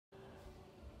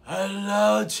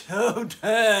Hello,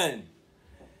 children.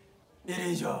 It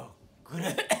is your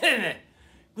great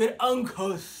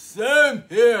Uncle Sam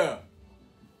here.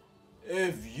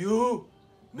 If you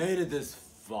made it this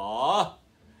far,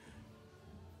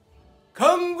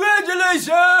 congratulations!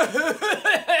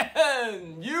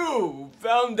 You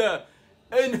found the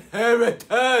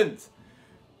inheritance.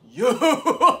 You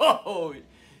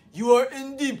are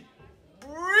indeed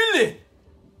brilliant.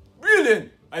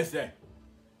 I say,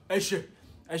 I should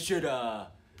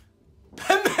pat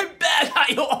my back.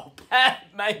 Pat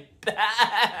my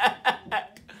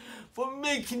back for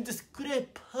making this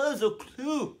great puzzle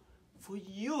clue for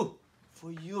you.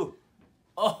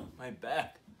 Oh, my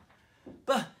back.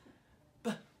 But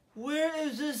where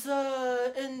is this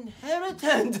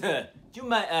inheritance? You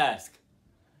might ask.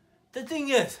 The thing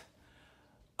is,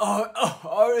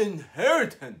 our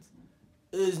inheritance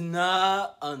is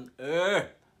not on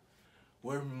Earth,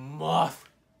 where moth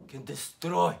can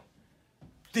destroy,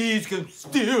 thieves can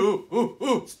steal.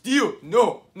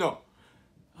 No.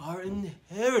 Our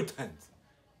inheritance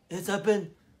is up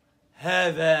in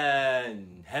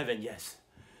heaven, yes,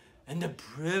 and the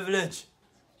privilege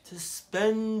to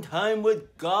spend time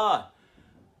with God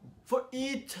for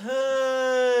eternity.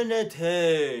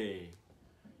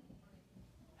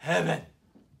 Heaven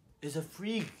is a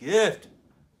free gift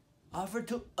offered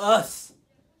to us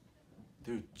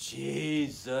through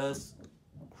Jesus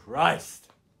Christ.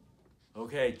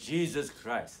 Okay, Jesus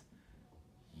Christ.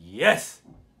 Yes,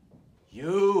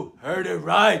 you heard it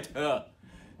right.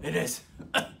 It is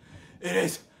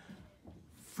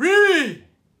free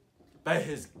by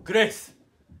His grace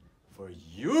for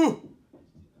you,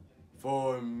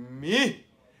 for me,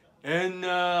 and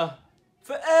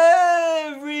for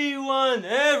everyone.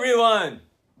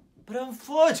 But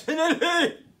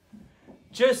unfortunately,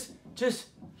 just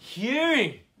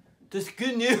hearing this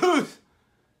good news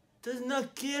does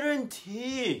not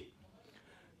guarantee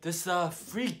this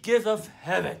free gift of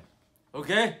heaven.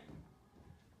 Okay?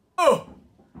 Oh,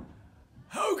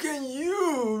 how can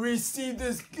you receive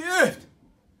this gift?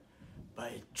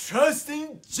 By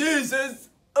trusting Jesus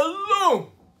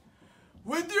alone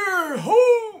with your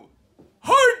whole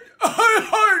heart.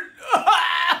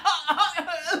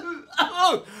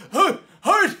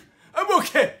 I'm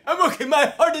okay. My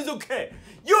heart is okay.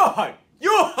 Your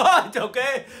heart,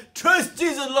 okay? Trust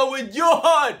Jesus along with your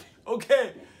heart,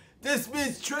 okay? This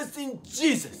means trusting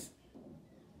Jesus.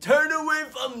 Turn away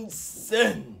from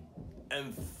sin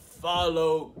and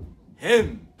follow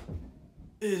Him.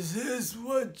 Is this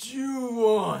what you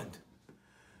want?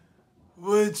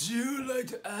 Would you like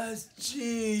to ask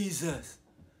Jesus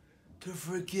to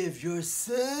forgive your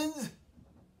sins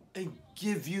and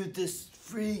give you this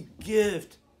free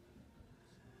gift?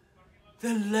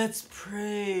 Then let's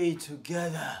pray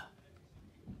together.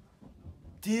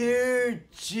 Dear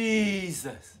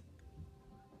Jesus,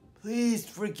 please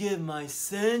forgive my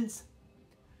sins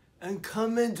and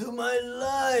come into my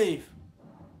life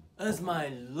as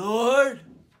my Lord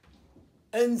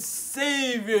and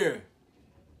Savior.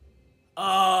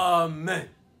 Amen.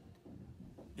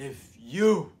 If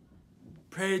you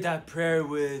pray that prayer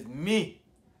with me,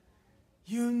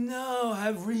 you now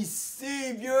have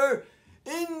received your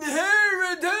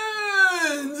inheritance.